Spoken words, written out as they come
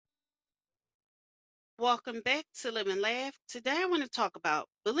Welcome back to Live and Laugh. Today I want to talk about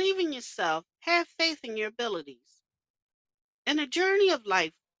believe in yourself, have faith in your abilities. In a journey of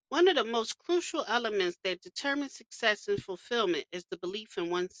life, one of the most crucial elements that determines success and fulfillment is the belief in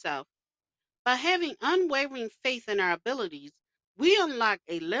oneself. By having unwavering faith in our abilities, we unlock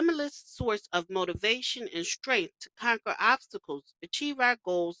a limitless source of motivation and strength to conquer obstacles, achieve our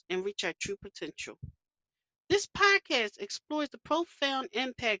goals, and reach our true potential. This podcast explores the profound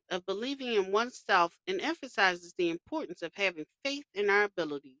impact of believing in oneself and emphasizes the importance of having faith in our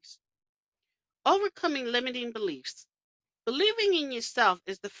abilities. Overcoming limiting beliefs. Believing in yourself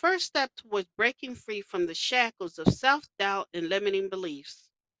is the first step towards breaking free from the shackles of self doubt and limiting beliefs.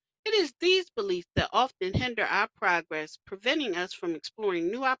 It is these beliefs that often hinder our progress, preventing us from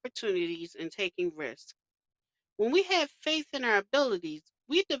exploring new opportunities and taking risks. When we have faith in our abilities,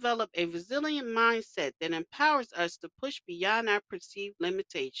 we develop a resilient mindset that empowers us to push beyond our perceived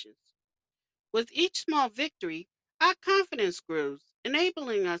limitations. With each small victory, our confidence grows,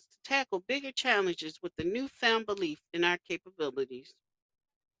 enabling us to tackle bigger challenges with the newfound belief in our capabilities.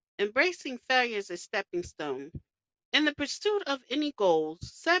 Embracing failure as a stepping stone. In the pursuit of any goals,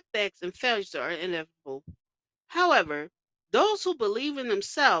 setbacks and failures are inevitable. However, those who believe in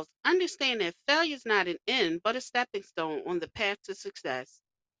themselves understand that failure is not an end but a stepping stone on the path to success.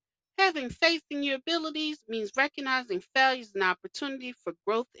 Having faith in your abilities means recognizing failure as an opportunity for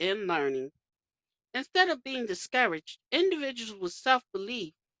growth and learning. Instead of being discouraged, individuals with self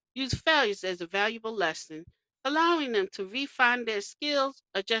belief use failures as a valuable lesson, allowing them to refine their skills,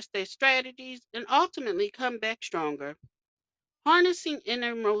 adjust their strategies, and ultimately come back stronger. Harnessing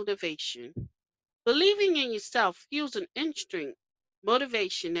inner motivation. Believing in yourself fuels an instinct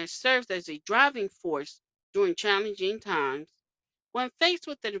motivation that serves as a driving force during challenging times. When faced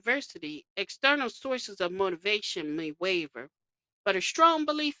with adversity, external sources of motivation may waver, but a strong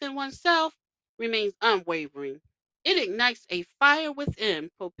belief in oneself remains unwavering. It ignites a fire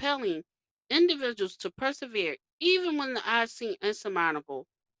within, propelling individuals to persevere even when the odds seem insurmountable.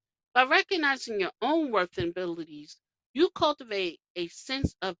 By recognizing your own worth and abilities, you cultivate a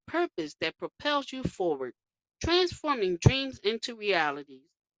sense of purpose that propels you forward, transforming dreams into realities,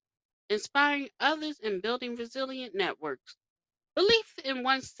 inspiring others, and building resilient networks. Belief in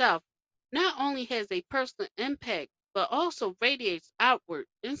oneself not only has a personal impact, but also radiates outward,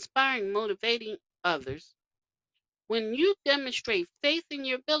 inspiring, motivating others. When you demonstrate faith in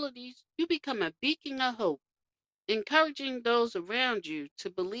your abilities, you become a beacon of hope, encouraging those around you to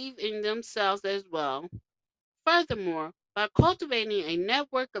believe in themselves as well. Furthermore, by cultivating a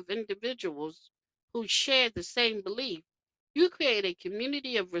network of individuals who share the same belief, you create a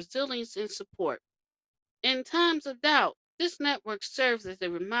community of resilience and support. In times of doubt, this network serves as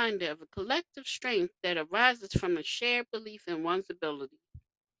a reminder of a collective strength that arises from a shared belief in one's ability.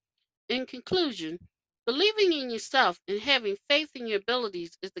 In conclusion, believing in yourself and having faith in your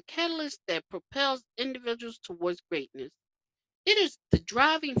abilities is the catalyst that propels individuals towards greatness. It is the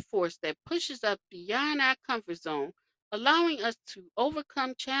driving force that pushes us beyond our comfort zone, allowing us to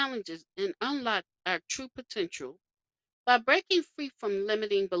overcome challenges and unlock our true potential. By breaking free from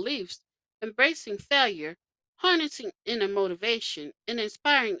limiting beliefs, embracing failure, harnessing inner motivation, and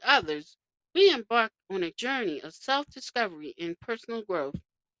inspiring others, we embark on a journey of self discovery and personal growth.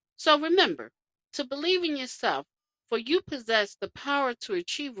 So remember to believe in yourself, for you possess the power to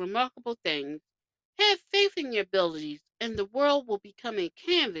achieve remarkable things. Have faith in your abilities, and the world will become a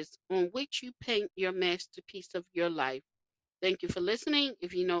canvas on which you paint your masterpiece of your life. Thank you for listening.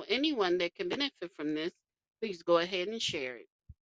 If you know anyone that can benefit from this, please go ahead and share it.